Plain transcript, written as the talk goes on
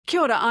Kia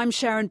ora, I'm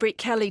Sharon Brett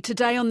Kelly.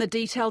 Today on The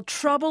Detail,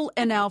 trouble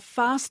in our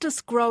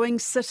fastest growing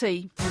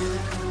city.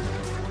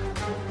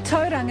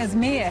 Tauranga's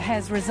mayor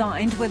has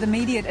resigned with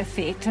immediate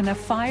effect in a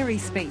fiery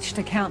speech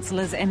to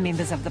councillors and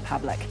members of the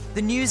public.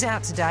 The news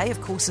out today, of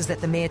course, is that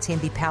the Mayor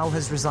Tembi Powell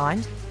has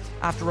resigned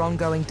after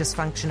ongoing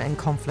dysfunction and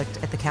conflict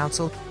at the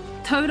council.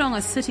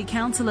 Tauranga City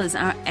Councillors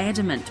are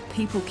adamant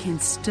people can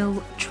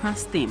still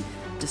trust them,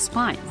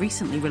 despite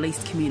recently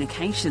released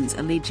communications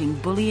alleging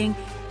bullying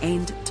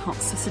and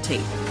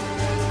toxicity.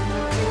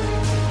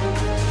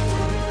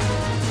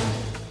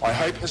 I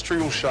hope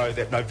history will show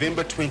that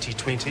November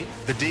 2020,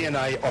 the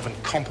DNA of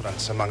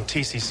incompetence among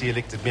TCC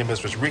elected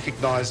members was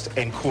recognised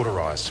and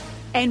cauterised.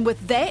 And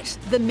with that,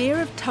 the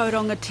Mayor of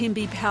Tauranga,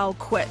 Tembi Powell,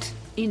 quit,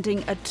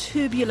 ending a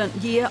turbulent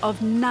year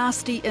of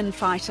nasty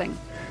infighting.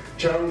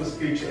 Taranga's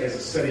future as a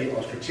city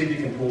of strategic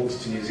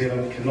importance to New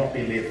Zealand cannot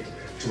be left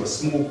to a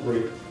small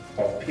group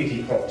of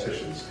petty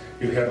politicians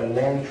who have a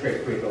long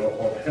track record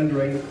of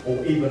hindering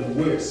or even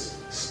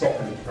worse,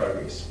 stopping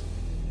progress.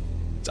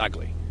 It's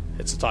ugly.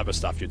 It's the type of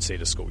stuff you'd see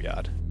at a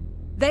schoolyard.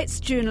 That's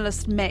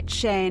journalist Matt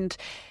Shand.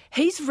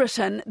 He's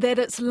written that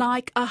it's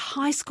like a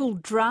high school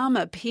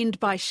drama penned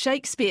by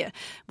Shakespeare,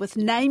 with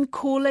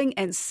name-calling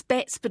and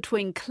spats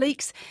between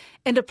cliques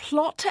and a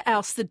plot to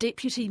oust the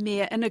deputy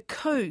mayor in a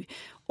coup,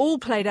 all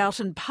played out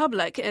in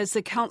public as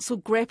the council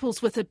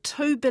grapples with a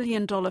 $2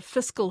 billion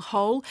fiscal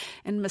hole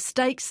and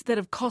mistakes that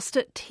have cost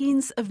it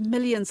tens of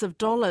millions of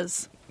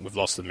dollars. We've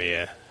lost the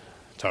mayor.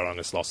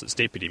 Tauranga's lost its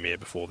deputy mayor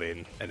before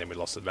then, and then we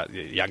lost the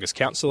youngest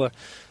councillor,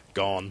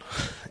 gone,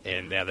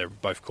 and now they're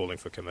both calling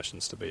for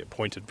commissions to be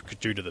appointed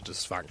due to the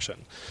dysfunction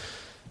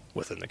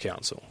within the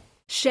council.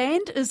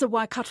 Shand is a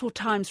Waikato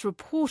Times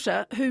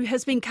reporter who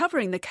has been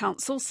covering the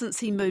council since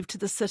he moved to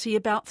the city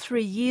about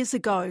 3 years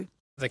ago.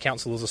 The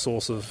council is a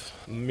source of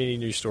many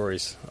news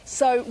stories.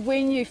 So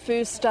when you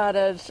first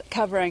started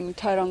covering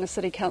Tauranga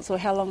City Council,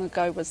 how long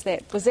ago was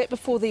that? Was that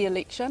before the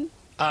election?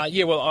 As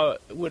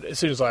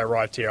soon as I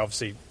arrived here,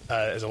 obviously,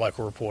 as a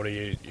local reporter,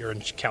 you're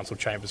in council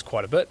chambers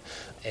quite a bit,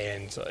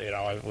 and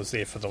I was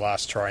there for the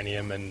last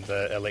triennium and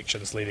the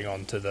elections leading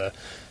on to the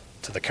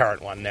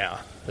current one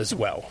now as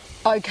well.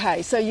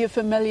 Okay, so you're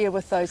familiar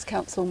with those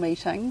council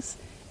meetings?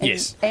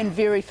 Yes. And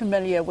very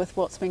familiar with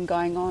what's been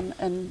going on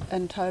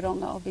in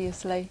Tauranga,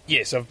 obviously?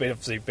 Yes, I've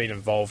been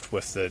involved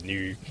with the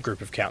new group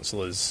of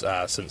councillors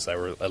since they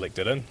were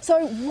elected in.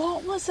 So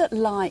what was it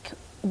like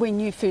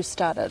when you first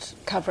started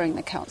covering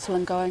the council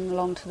and going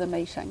along to the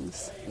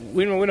meetings?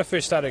 When I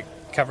first started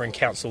covering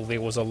council,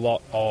 there was a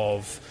lot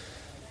of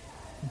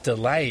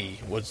delay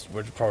was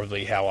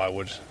probably how I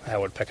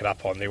would pick it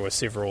up on. There were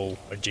several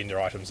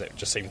agenda items that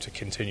just seemed to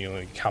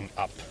continually come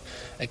up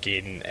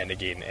again and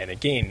again and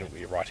again.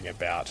 You're writing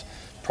about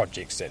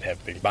projects that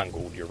have been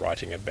bungled, you're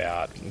writing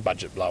about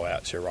budget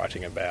blowouts, you're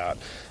writing about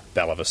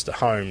Bella Vista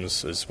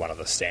Homes is one of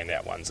the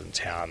standout ones in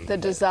town. The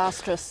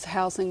disastrous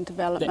housing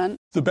development.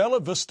 The Bella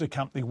Vista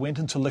company went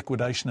into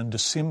liquidation in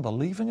December,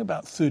 leaving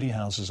about 30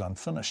 houses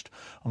unfinished.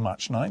 On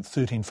March 9th,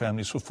 13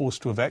 families were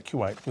forced to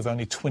evacuate with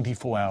only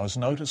 24 hours'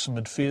 notice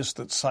amid fears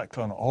that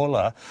Cyclone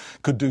Ola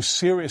could do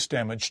serious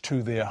damage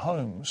to their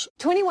homes.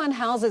 21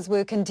 houses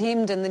were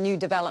condemned in the new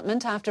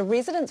development after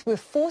residents were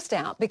forced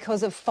out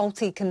because of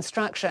faulty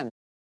construction.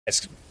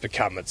 It's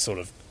become its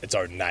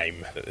own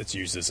name. It's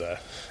used as an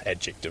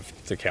adjective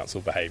to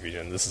council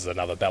behaviour, and this is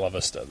another Bella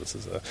Vista. This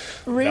is a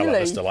Bella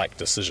Vista-like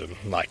decision.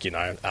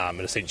 And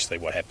essentially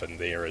what happened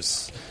there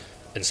is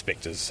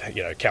inspectors,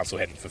 council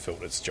hadn't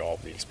fulfilled its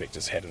job. The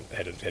inspectors had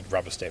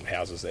rubber-stamped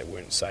houses that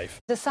weren't safe.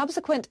 The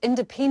subsequent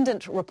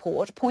independent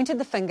report pointed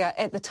the finger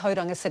at the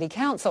Tauranga City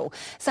Council,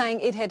 saying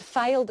it had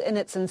failed in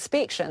its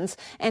inspections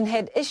and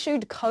had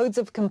issued codes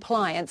of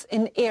compliance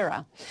in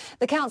error.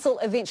 The council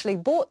eventually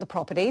bought the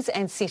properties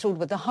and settled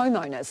with the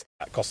homeowners.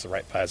 It cost the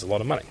ratepayers a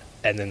lot of money.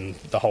 And then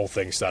the whole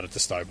thing started to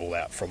snowball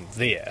out from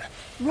there.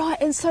 Right,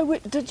 and so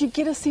did you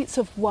get a sense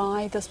of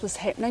why this was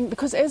happening?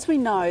 Because as we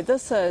know,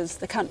 this is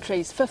the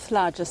country's fifth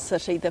largest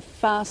city, the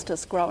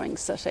fastest growing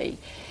city.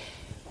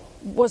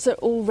 Was it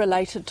all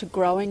related to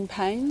growing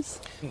pains?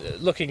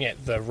 Looking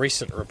at the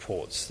recent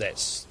reports,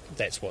 that's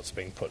what's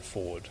been put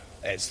forward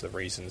as the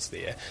reasons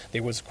there.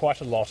 There was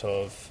quite a lot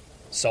of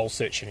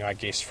soul-searching, I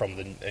guess, from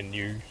a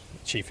new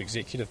chief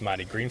executive,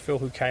 Marty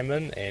Greenfield, who came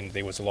in, and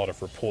there was a lot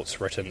of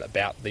reports written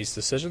about these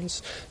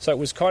decisions. So it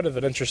was kind of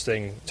an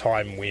interesting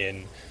time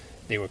when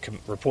there were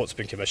reports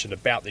being commissioned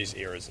about these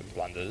errors and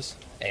blunders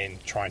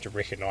and trying to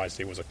recognise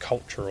there was a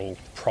cultural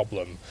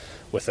problem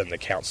within the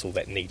council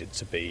that needed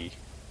to be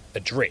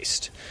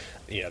addressed.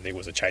 There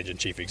was a change in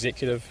chief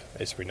executive,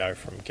 as we know,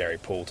 from Gary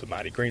Paul to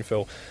Marty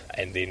Greenfield,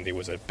 and then there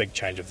was a big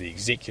change of the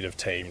executive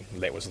team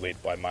that was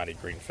led by Marty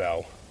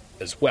Greenfield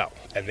as well,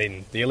 and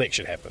then the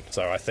election happened.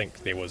 So I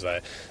think there was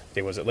at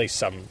least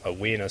some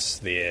awareness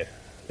there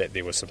that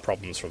there were some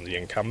problems from the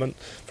incumbent,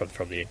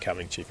 from the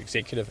incoming chief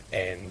executive,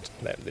 and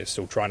that they're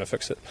still trying to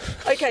fix it.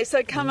 Okay,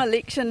 so come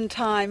election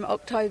time,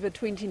 October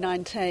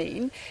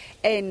 2019,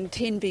 and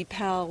Tembi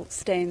Powell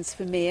stands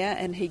for mayor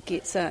and he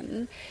gets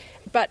in.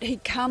 But he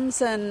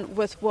comes in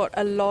with what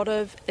a lot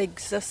of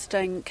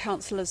existing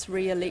councillors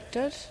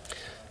re-elected?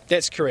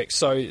 That's correct.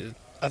 So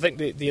I think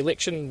the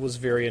election was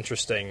very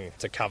interesting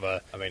to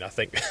cover. I mean, I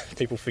think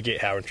people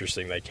forget how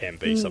interesting they can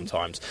be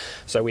sometimes.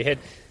 So we had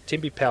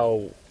Tembi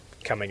Powell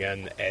coming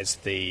in as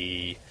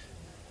the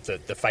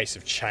face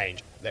of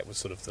change. That was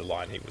sort of the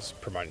line he was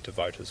promoting to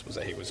voters, was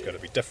that he was going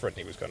to be different,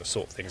 he was going to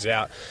sort things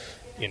out,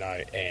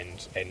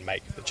 and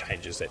make the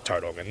changes that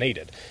Tauranga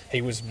needed.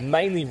 He was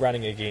mainly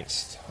running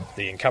against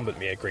the incumbent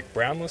mayor, Greg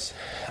Brownless.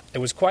 It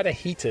was quite a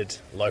heated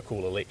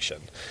local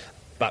election,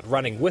 but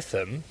running with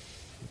him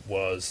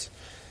was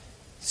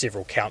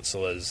several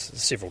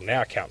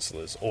now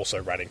councillors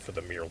also running for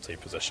the mayoralty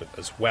position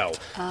as well.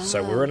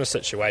 So we're in a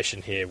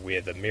situation here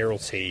where the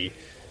mayoralty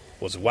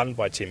was won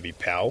by Tembi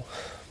Powell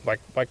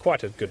by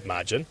quite a good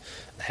margin.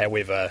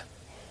 However,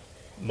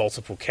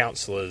 multiple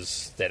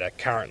councillors that are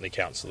currently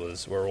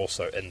councillors were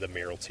also in the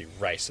mayoralty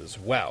race as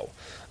well.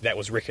 That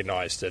was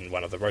recognised in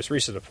one of the most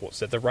recent reports,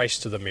 that the race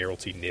to the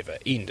mayoralty never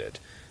ended.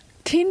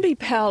 Tembi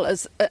Powell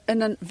is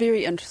a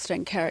very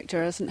interesting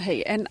character, isn't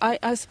he? And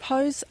I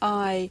suppose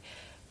I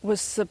was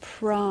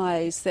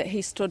surprised that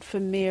he stood for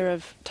Mayor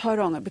of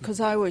Tauranga, because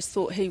I always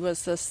thought he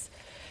was this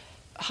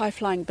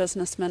high-flying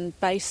businessman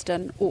based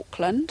in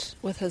Auckland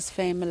with his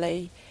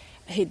family.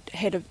 He'd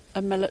had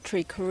a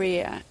military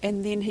career,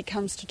 and then he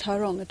comes to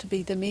Tauranga to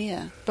be the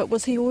mayor. But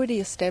was he already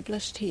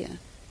established here?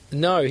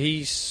 No,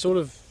 he sort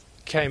of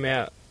came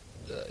out,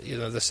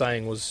 the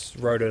saying was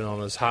rode in on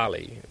his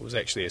Harley. It was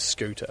actually a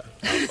scooter.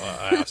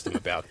 I asked him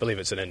about, I believe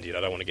it's an Indian,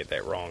 I don't want to get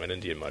that wrong, an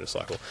Indian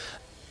motorcycle.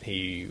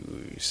 He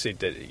said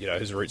that,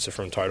 his roots are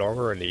from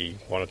Tauranga and he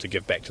wanted to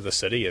give back to the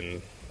city,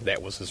 and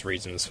that was his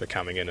reasons for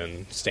coming in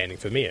and standing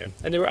for mayor.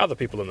 And there were other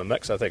people in the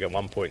mix. I think at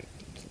one point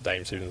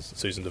Dame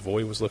Susan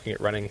Devoy was looking at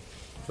running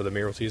for the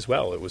mayoralty as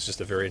well. It was just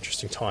a very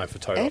interesting time for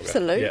Tauranga.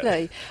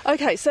 Absolutely. Yeah.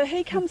 Okay, so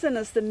he comes in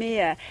as the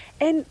mayor,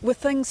 and were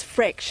things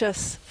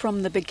fractious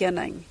from the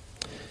beginning?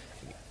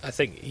 I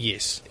think,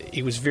 yes.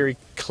 He was very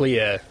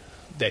clear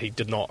that he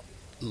did not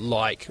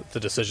like the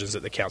decisions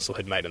that the council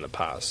had made in the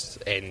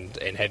past, and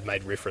had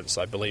made reference,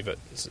 I believe, at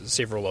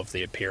several of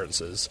the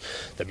appearances,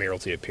 the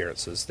mayoralty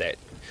appearances, that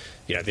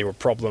there were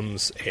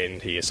problems,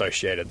 and he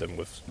associated them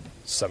with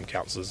some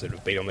councillors that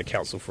have been on the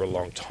council for a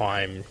long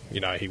time.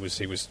 He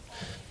was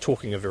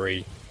talking a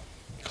very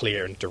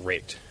clear and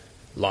direct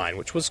line,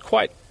 which was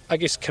quite, I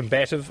guess,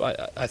 combative,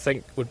 I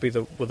think would be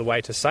the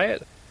way to say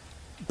it.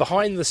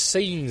 Behind the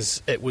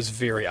scenes, it was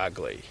very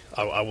ugly,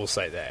 I will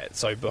say that.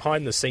 So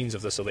behind the scenes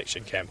of this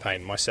election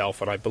campaign,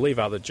 myself and I believe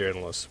other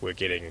journalists were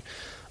getting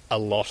a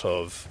lot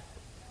of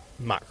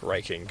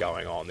muck-raking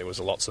going on. There was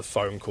lots of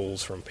phone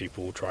calls from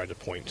people trying to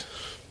point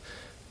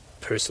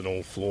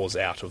personal flaws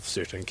out of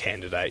certain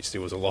candidates. There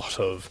was a lot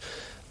of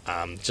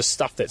just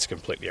stuff that's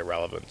completely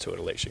irrelevant to an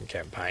election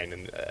campaign,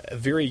 and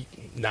very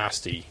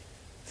nasty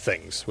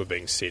things were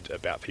being said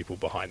about people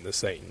behind the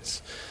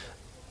scenes,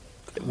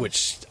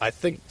 which I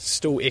think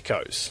still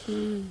echoes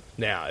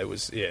now. It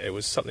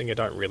was something I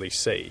don't really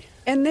see.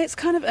 And that's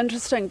kind of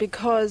interesting,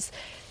 because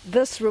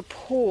this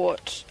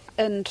report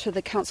into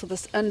the council,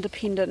 this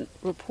independent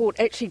report,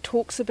 actually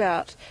talks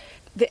about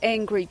the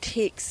angry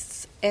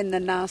texts and the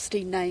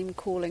nasty name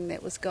calling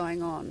that was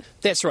going on.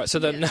 That's right. So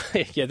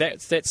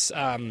that's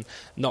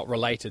not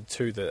related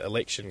to the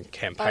election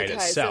campaign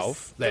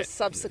itself.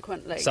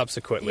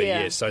 Subsequently,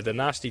 yes. So the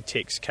nasty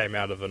text came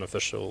out of an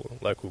official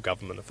local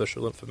government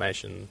official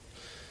information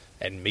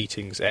and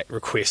meetings at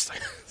request,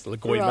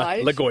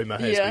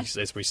 Lagoima,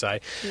 as we say,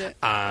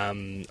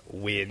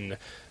 when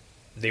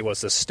there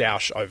was a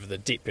stoush over the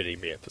deputy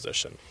mayor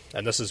position.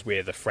 And this is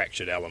where the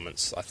fractured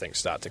elements, I think,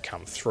 start to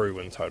come through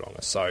in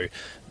Tauranga. So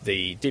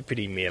the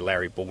deputy mayor,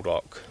 Larry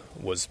Baldock,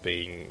 was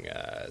being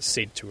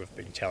said to have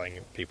been telling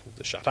people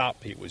to shut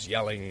up. He was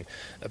yelling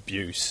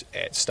abuse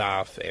at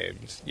staff and,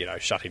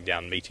 shutting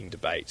down meeting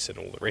debates and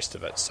all the rest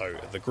of it. So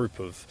the group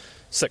of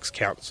 6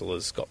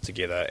 councillors got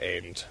together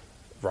and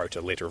wrote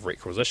a letter of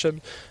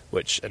requisition,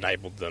 which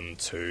enabled them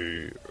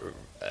to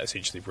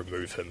essentially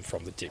remove him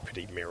from the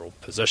deputy mayoral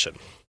position.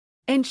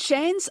 And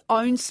Shan's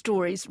own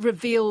stories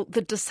reveal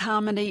the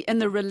disharmony in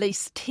the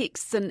released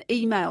texts and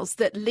emails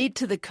that led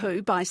to the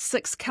coup by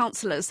 6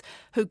 councillors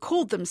who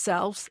called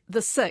themselves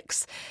the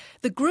Six.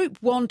 The group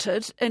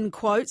wanted, in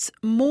quotes,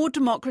 more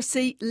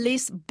democracy,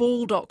 less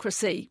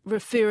Baldockracy,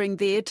 referring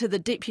there to the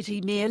Deputy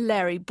Mayor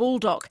Larry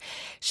Baldock.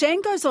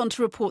 Shan goes on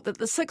to report that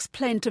the Six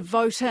planned to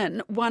vote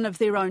in one of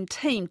their own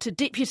team to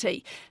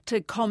deputy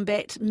to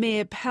combat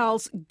Mayor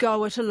Powell's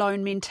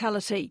go-it-alone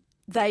mentality.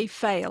 They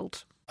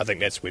failed. I think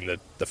that's when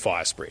the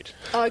fire spread.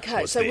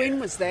 Okay, so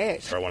when was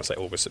that? I want to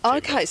say August, September.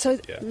 Okay, so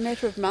a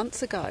matter of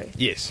months ago.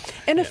 Yes.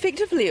 And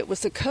effectively it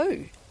was a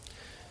coup.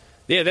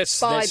 Yeah,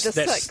 that's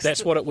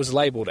what it was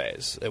labelled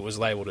as. It was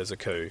labelled as a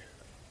coup.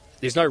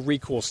 There's no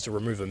recourse to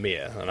remove a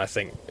mayor, and I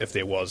think if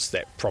there was,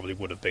 that probably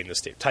would have been the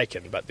step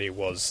taken, but there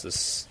was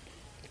this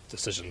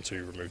decision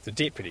to remove the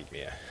deputy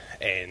mayor.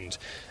 And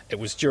it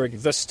was during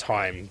this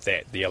time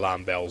that the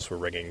alarm bells were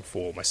ringing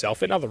for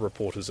myself and other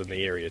reporters in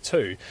the area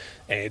too,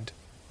 and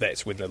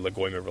that's when the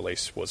Lagoima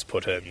release was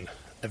put in.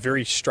 A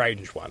very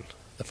strange one,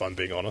 if I'm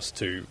being honest,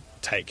 to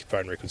take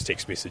phone records,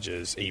 text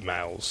messages,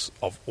 emails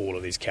of all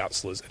of these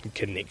councillors in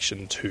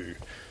connection to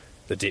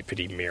the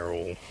deputy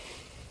mayoral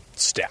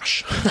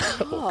stoush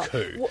or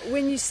coup.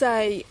 When you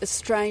say a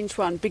strange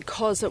one,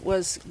 because it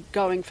was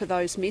going for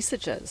those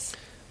messages?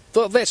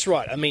 Well, that's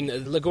right. I mean,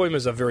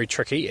 Lagoimas are very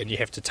tricky and you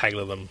have to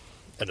tailor them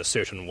in a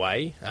certain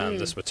way.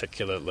 This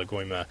particular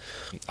Lagoima,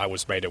 I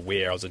was made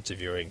aware, I was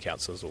interviewing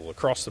councillors all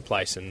across the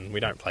place, and we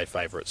don't play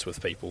favourites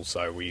with people,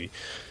 so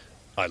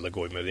I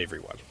Lagoima'd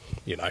everyone,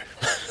 you know.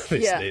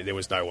 There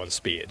was no one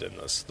spared in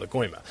this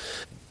Lagoima.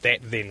 That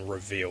then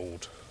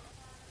revealed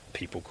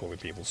people calling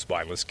people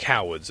spineless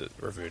cowards. It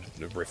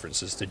revealed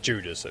references to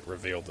Judas. It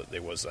revealed that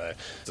there was a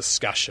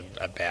discussion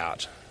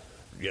about,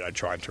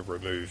 trying to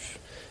remove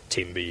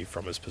Tembi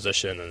from his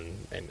position,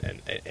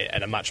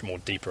 and a much more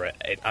deeper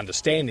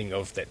understanding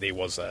of that there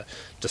was a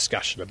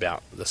discussion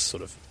about this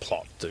sort of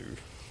plot to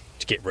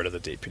get rid of the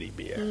deputy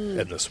mayor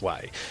in this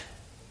way,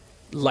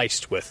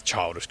 laced with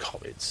childish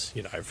comments,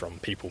 from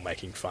people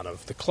making fun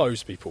of the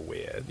clothes people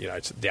wear,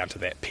 down to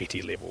that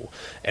petty level.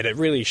 And it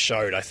really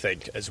showed, I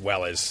think, as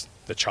well as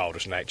the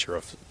childish nature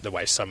of the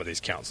way some of these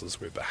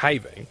councillors were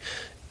behaving,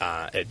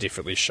 it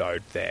definitely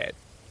showed that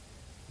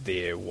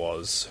there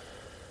was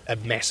a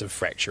massive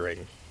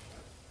fracturing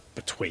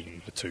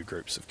between the two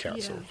groups of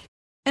council. Yeah.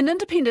 An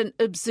independent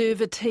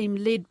observer team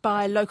led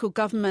by local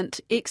government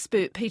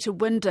expert Peter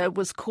Winder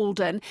was called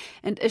in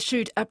and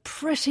issued a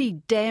pretty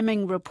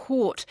damning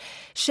report.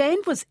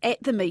 Shand was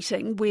at the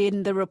meeting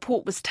when the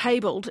report was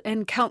tabled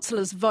and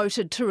councillors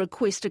voted to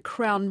request a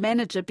Crown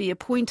manager be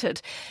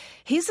appointed.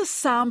 Here's a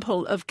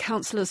sample of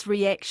councillors'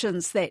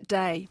 reactions that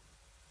day.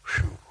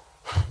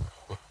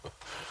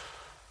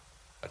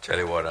 I tell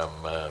you what,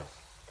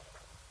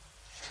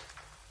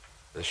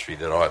 the history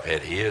that I've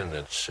had here, and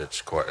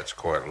it's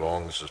quite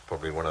long. This is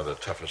probably one of the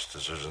toughest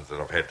decisions that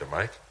I've had to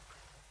make.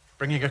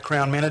 Bringing a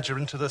Crown manager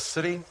into this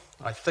city,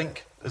 I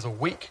think, is a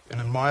weak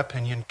and, in my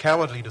opinion,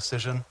 cowardly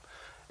decision,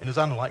 and is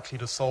unlikely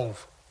to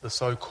solve the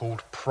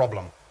so-called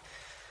problem.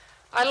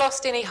 I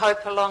lost any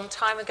hope a long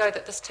time ago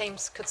that this team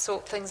could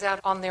sort things out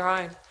on their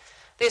own.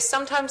 There's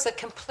sometimes a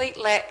complete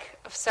lack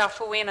of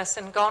self-awareness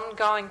and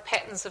ongoing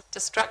patterns of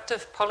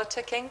destructive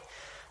politicking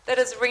that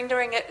is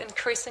rendering it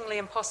increasingly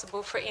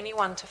impossible for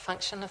anyone to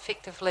function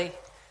effectively.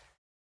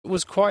 It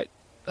was quite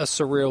a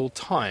surreal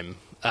time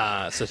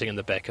sitting in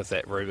the back of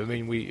that room. I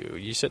mean,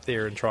 you sit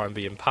there and try and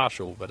be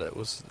impartial, but it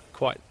was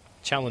quite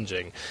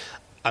challenging.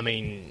 I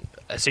mean,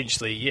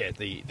 essentially,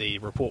 the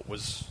report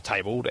was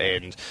tabled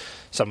and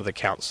some of the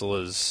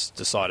councillors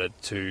decided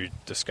to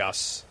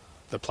discuss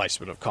the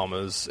placement of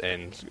commas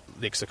and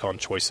lexicon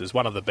choices.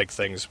 One of the big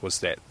things was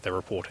that the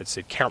report had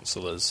said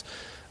councillors,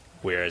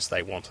 whereas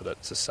they wanted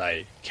it to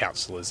say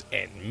councillors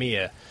and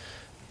mayor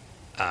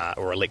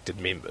or elected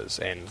members,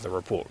 and the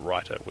report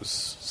writer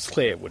was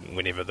clear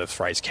whenever the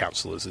phrase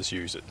councillors is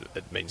used,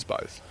 it means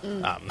both.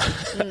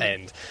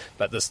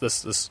 But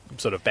this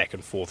sort of back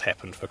and forth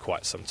happened for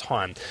quite some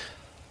time.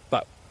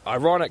 But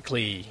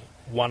ironically,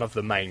 one of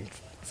the main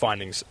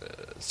findings,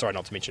 sorry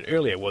not to mention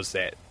earlier, was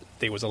that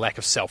there was a lack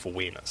of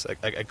self-awareness,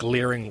 a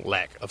glaring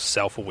lack of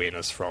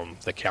self-awareness from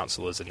the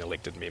councillors and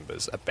elected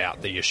members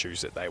about the issues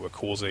that they were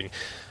causing.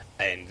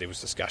 And there was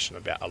discussion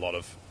about a lot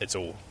of, it's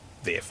all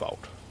their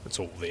fault. It's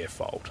all their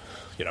fault.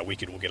 We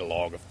could all get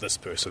along if this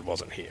person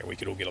wasn't here. We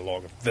could all get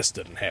along if this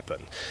didn't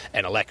happen.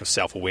 And a lack of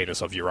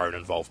self-awareness of your own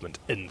involvement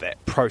in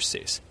that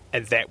process.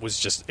 And that was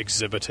just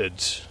exhibited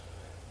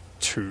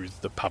to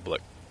the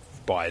public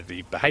by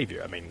the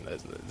behaviour. I mean,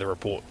 the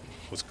report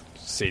was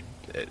said,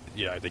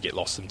 they get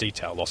lost in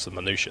detail, lost in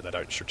minutiae, they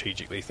don't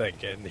strategically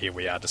think, and here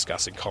we are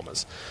discussing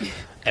commas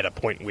at a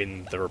point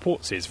when the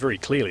report says very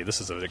clearly this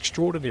is an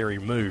extraordinary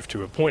move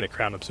to appoint a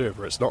Crown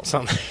Observer. It's not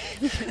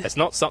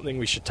something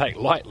we should take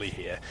lightly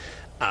here.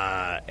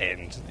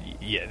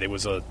 There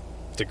was a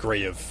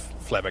degree of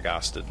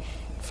flabbergasted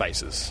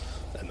faces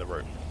in the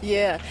room.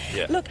 Yeah.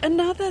 Look,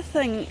 another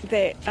thing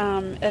that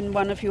in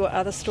one of your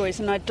other stories,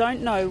 and I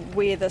don't know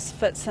where this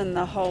fits in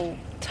the whole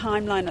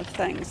timeline of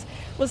things,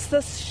 was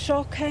this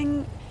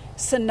shocking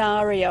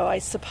scenario, I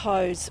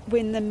suppose,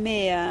 when the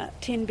mayor,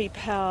 Tenby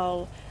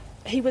Powell,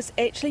 he was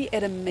actually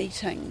at a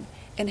meeting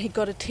and he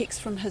got a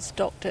text from his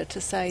doctor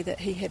to say that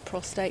he had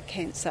prostate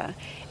cancer.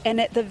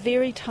 And at the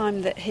very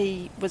time that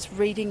he was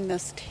reading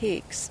this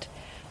text,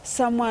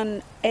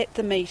 someone at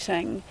the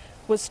meeting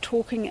was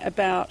talking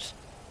about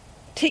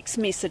text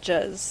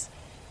messages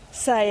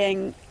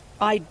saying,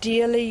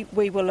 ideally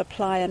we will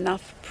apply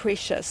enough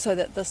pressure so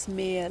that this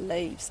mayor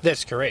leaves.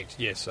 That's correct,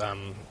 yes.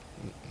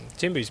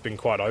 Temby's been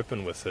quite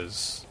open with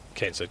his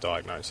cancer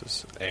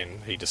diagnosis,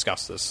 and he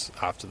discussed this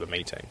after the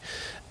meeting.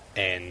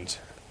 And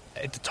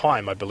at the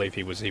time, I believe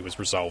he was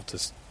resolved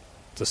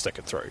to stick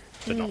it through,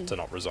 to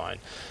not resign.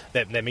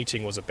 That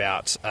meeting was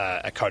about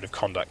a code of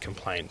conduct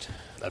complaint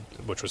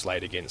which was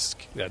laid against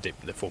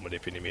the former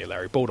Deputy Mayor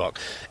Larry Baldock,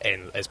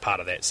 and as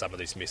part of that, some of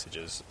these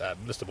messages,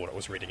 Mr Baldock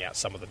was reading out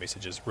some of the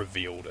messages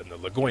revealed in the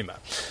Lagoima,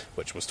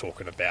 which was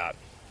talking about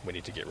we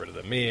need to get rid of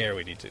the mayor,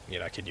 we need to,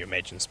 can you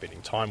imagine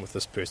spending time with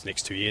this person,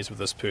 next 2 years with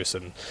this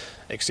person,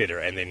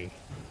 etc. And then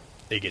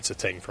he gets a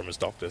ting from his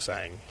doctor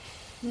saying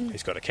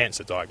he's got a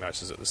cancer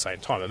diagnosis at the same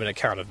time. I mean, it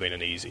can't have been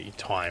an easy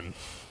time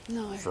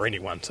for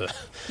anyone to,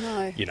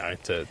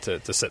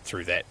 to sit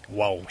through that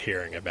while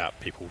hearing about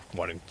people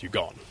wanting you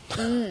gone.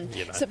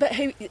 So, but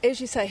he, as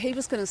you say, he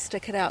was going to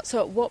stick it out. So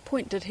at what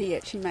point did he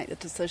actually make the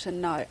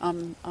decision, no,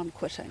 I'm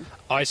quitting?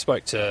 I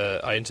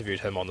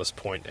interviewed him on this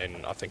point,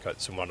 and I think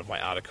it's in one of my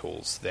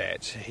articles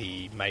that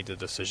he made the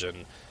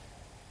decision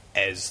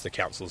as the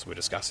councillors were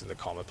discussing the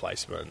comma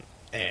placement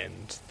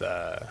and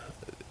the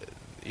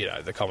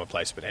comma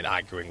placement and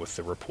arguing with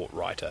the report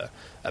writer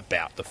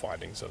about the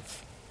findings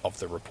of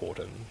the report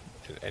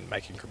and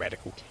making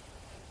grammatical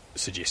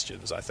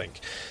suggestions. I think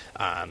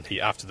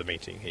after the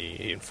meeting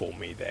he informed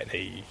me that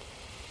he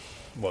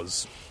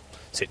was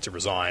set to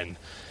resign.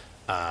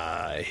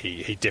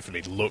 He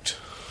definitely looked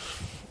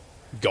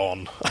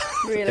gone.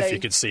 Really? If you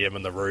could see him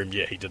in the room,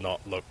 he did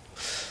not look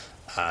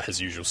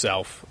his usual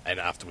self. And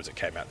afterwards it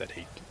came out that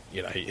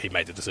he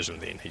made the decision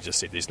then. He just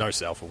said there's no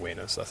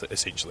self-awareness.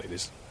 Essentially,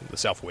 the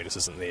self-awareness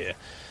isn't there.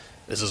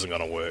 This isn't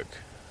going to work.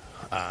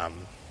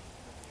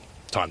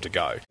 Time to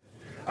go.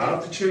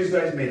 After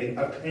Tuesday's meeting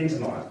up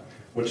tonight,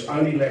 which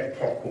only lacked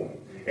popcorn,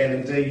 and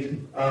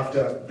indeed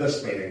after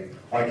this meeting,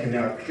 I can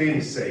now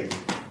clearly see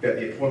that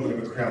the appointment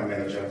of a Crown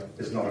manager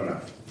is not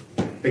enough.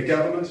 The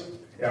government,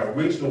 our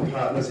regional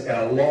partners,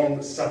 our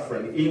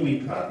long-suffering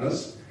iwi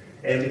partners,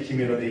 and the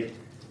community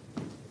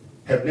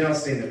have now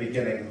seen the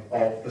beginning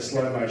of the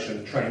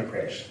slow-motion train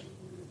crash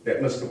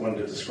that Mr.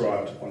 Winder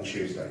described on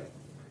Tuesday.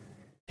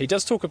 He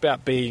does talk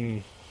about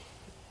being,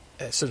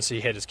 since he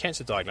had his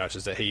cancer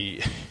diagnosis, that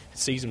he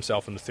sees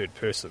himself in the third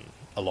person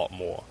a lot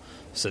more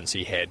since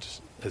he had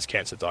his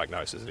cancer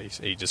diagnosis.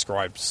 He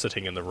describes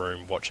sitting in the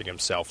room, watching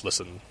himself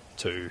listen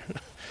to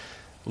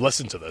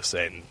this,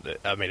 and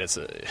I mean it's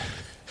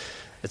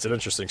an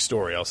interesting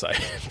story, I'll say,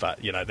 but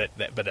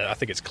but I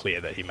think it's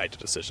clear that he made the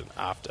decision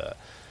after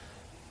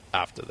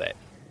that.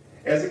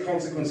 As a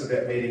consequence of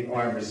that meeting,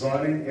 I am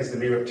resigning as the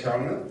Mayor of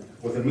Tauranga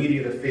with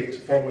immediate effect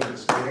following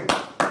this meeting.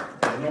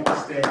 And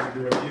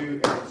notwithstanding the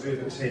review and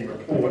observer team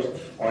report,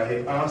 I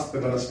have asked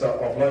the Minister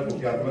of Local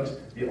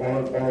Government, the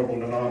Honourable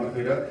Nanaia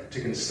Mahuta,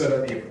 to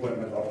consider the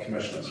appointment of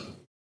commissioners.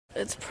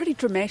 It's pretty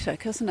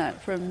dramatic, isn't it,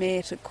 for a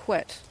mayor to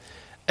quit?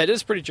 It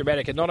is pretty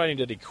dramatic, and not only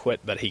did he quit,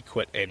 but he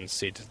quit and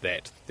said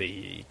that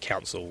the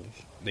council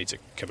needs a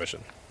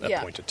commission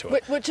appointed to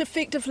it. Which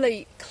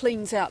effectively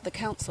cleans out the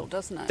council,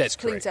 doesn't it? That's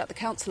cleans correct. out the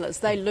councillors.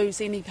 They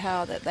lose any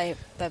power that they've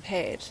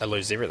had. They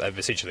lose everything.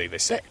 Essentially, they're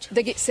sacked.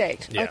 They get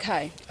sacked, Yeah.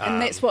 Okay.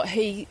 And that's what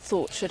he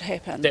thought should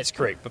happen. That's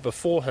correct. But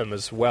before him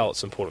as well,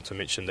 it's important to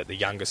mention that the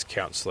youngest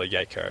councillor,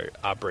 Yako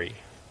Abri,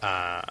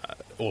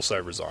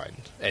 also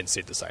resigned and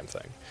said the same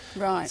thing.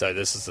 Right. So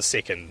this is the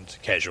second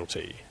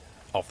casualty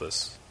of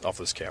this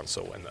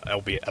council, and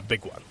albeit a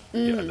big one,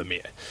 the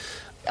mayor.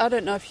 I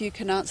don't know if you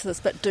can answer this,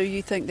 but do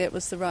you think that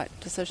was the right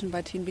decision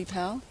by Tenby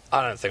Powell?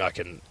 I don't think I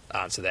can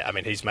answer that. I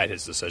mean, he's made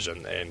his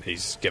decision and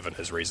he's given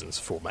his reasons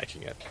for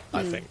making it.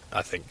 I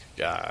think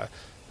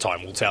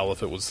time will tell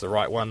if it was the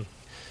right one.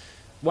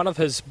 One of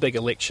his big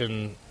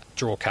election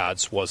draw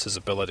cards was his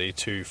ability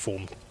to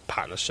form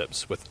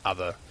partnerships with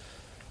other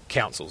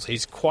councils.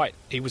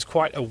 He was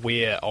quite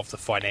aware of the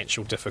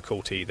financial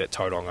difficulty that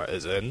Tauranga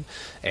is in,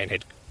 and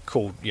had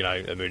called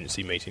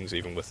emergency meetings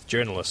even with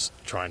journalists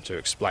trying to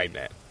explain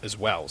that as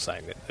well,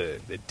 saying that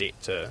the debt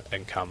to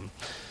income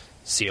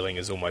ceiling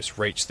is almost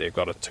reached. They've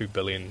got a $2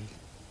 billion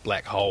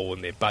black hole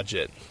in their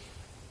budget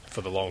for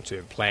the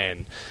long-term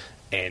plan,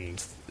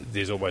 and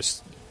there's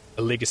almost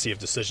a legacy of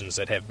decisions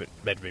that have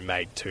been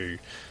made to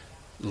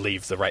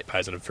leave the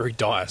ratepayers in a very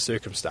dire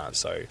circumstance.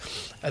 So,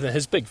 and then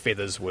his big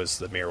feathers was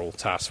the mayoral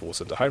task force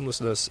into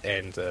homelessness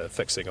and the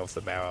fixing of the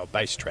Mauao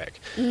base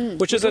track,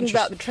 which is interesting.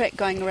 About the track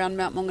going around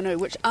Mount Maunganui,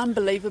 which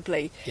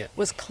unbelievably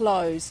was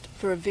closed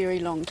for a very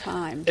long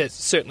time. It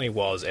certainly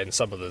was, and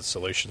some of the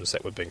solutions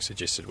that were being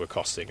suggested were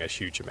costing a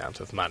huge amount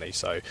of money.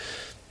 So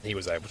he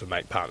was able to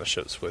make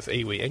partnerships with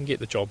iwi and get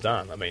the job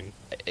done. I mean,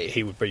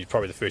 he would be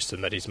probably the first to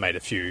admit he's made a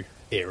few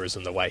errors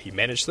in the way he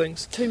managed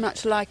things. Too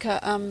much like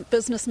a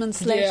businessman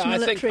 /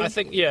 military. I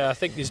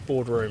think there's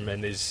boardroom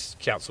and there's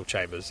council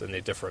chambers and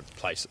they're different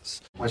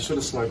places. I should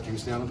have slowed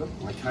things down a bit.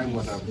 I came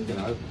with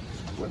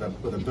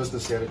a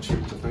business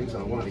attitude to things,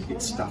 and I wanted to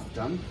get stuff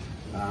done.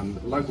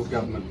 Local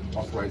government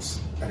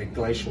operates at a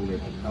glacial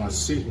level, and I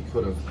certainly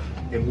could have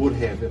and would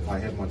have, if I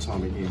had my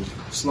time again,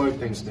 slowed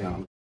things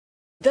down.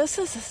 This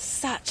is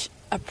such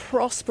a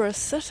prosperous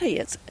city.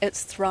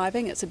 It's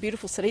thriving. It's a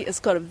beautiful city. It's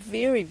got a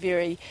very,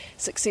 very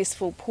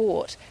successful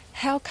port.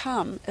 How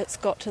come it's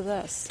got to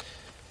this?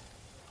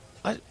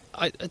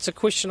 It's a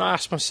question I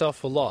ask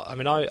myself a lot. I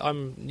mean,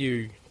 I'm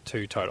new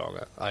to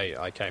Tauranga.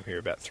 I came here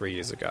about 3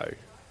 years ago.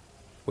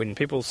 When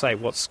people say,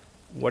 what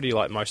do you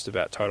like most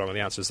about Tauranga, the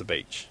answer is the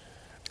beach.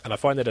 And I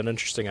find that an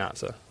interesting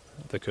answer,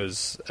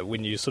 because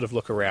when you sort of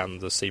look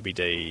around the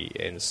CBD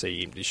and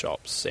see empty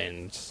shops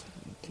and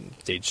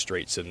dead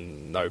streets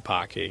and no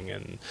parking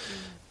and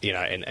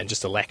and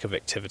just a lack of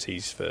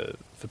activities for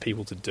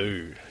people to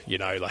do.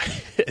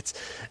 It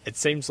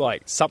seems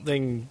like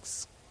something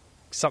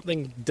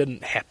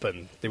didn't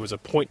happen. There was a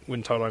point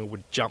when Tauranga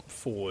would jump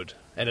forward,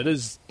 and it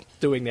is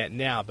doing that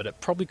now, but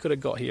it probably could have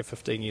got here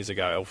 15 years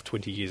ago or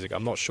 20 years ago.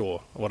 I'm not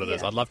sure what it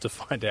is. I'd love to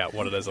find out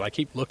what it is, and I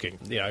keep looking.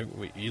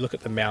 You look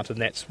at the mountain,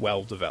 that's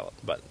well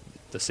developed, but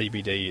the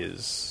CBD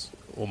is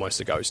almost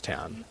a ghost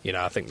town.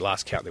 I think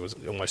last count there was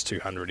almost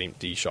 200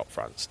 empty shop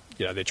fronts.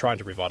 They're trying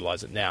to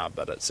revitalise it now,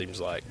 but it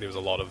seems like there was a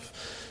lot of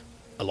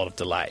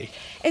delay.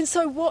 And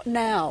so what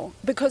now?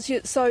 Because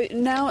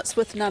now it's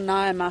with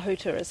Nanaia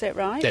Mahuta, is that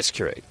right? That's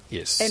correct,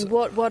 yes. And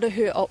what are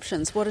her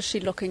options? What is she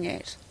looking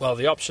at? Well,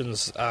 the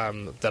options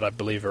that I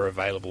believe are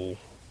available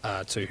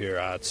to her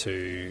are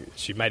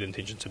she made an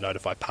intention to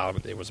notify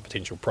Parliament there was a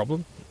potential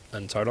problem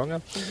in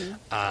Tauranga,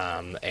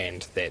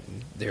 and that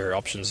their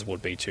options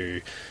would be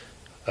to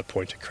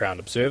appoint a Crown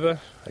Observer,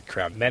 a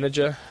Crown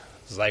Manager.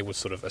 They would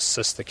sort of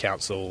assist the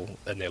council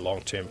in their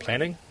long-term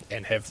planning,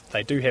 and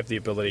they do have the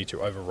ability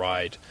to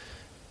override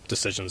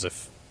decisions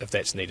if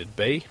that's needed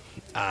be.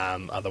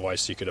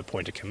 Otherwise, you could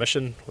appoint a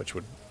commission, which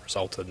would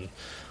result in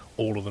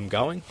all of them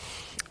going,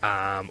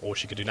 or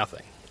she could do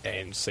nothing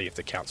and see if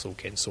the council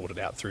can sort it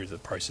out through the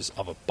process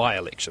of a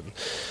by-election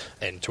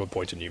and to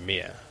appoint a new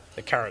mayor.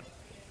 The current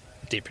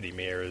deputy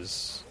mayor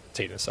is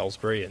Tina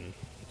Salisbury, and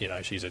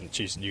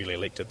she's newly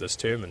elected this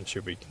term, and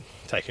she'll be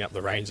taking up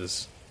the reins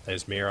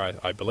as mayor,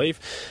 I believe.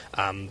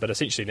 But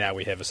essentially now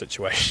we have a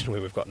situation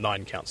where we've got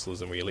 9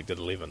 councillors and we elected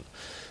 11.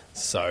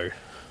 So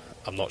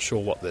I'm not sure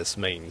what this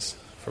means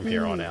from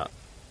here on out.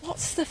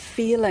 What's the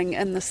feeling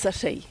in the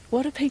city?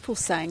 What are people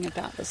saying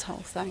about this whole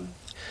thing?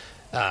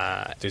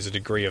 There's a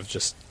degree of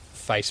just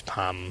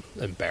facepalm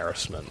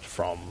embarrassment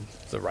from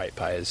the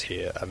ratepayers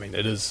here. I mean,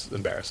 it is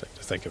embarrassing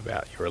to think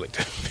about your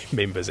elected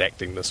members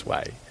acting this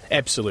way.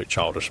 Absolute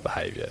childish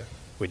behaviour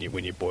when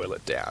you boil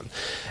it down.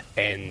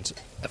 And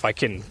if I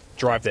can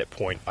drive that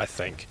point, I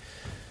think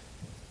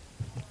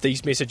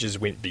these messages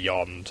went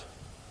beyond.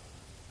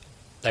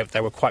 They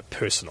were quite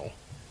personal.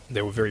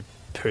 They were very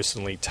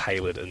personally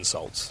tailored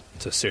insults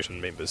to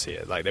certain members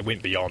here. Like, they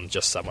went beyond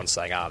just someone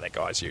saying, that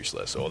guy's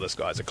useless or this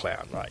guy's a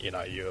clown, right?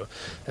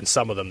 And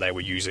some of them, they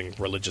were using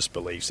religious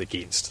beliefs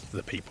against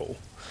the people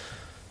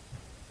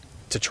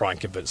to try and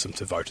convince them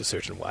to vote a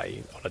certain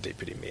way on a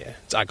deputy mayor.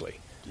 It's ugly.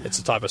 It's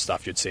the type of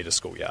stuff you'd see at a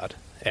schoolyard.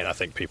 And I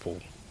think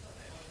people,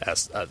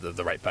 as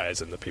the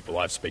ratepayers and the people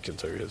I've spoken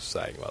to, is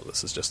saying, well,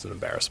 this is just an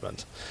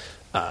embarrassment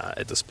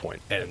at this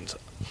point. And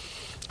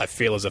I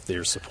feel as if there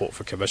is support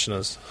for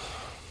commissioners.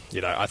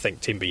 I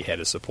think Tembi had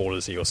his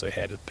supporters. He also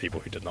had people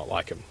who did not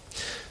like him.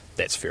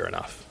 That's fair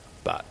enough.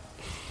 But,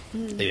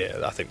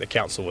 I think the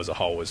council as a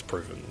whole has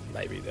proven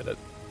maybe that it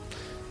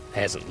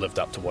hasn't lived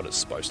up to what it's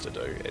supposed to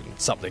do, and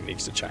something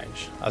needs to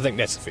change. I think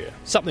that's fair.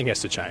 Something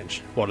has to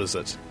change. What is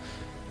it?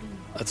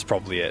 It's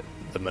probably at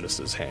the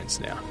minister's hands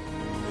now.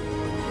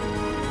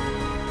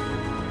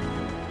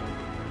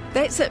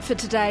 That's it for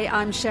today.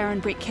 I'm Sharon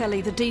Brett Kelly.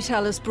 The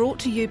Detail is brought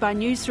to you by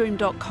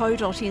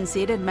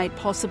newsroom.co.nz and made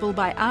possible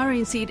by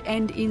RNZ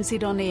and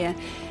NZ On Air.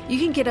 You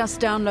can get us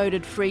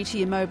downloaded free to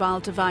your mobile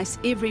device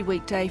every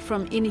weekday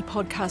from any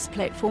podcast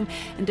platform.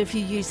 And if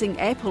you're using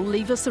Apple,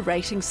 leave us a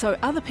rating so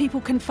other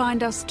people can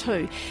find us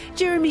too.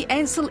 Jeremy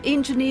Ansell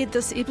engineered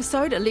this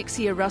episode.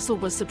 Alexia Russell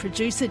was the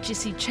producer.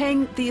 Jessie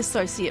Chang, the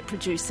associate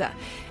producer.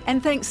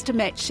 And thanks to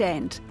Matt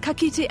Shand. Ka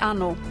kite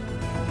anō.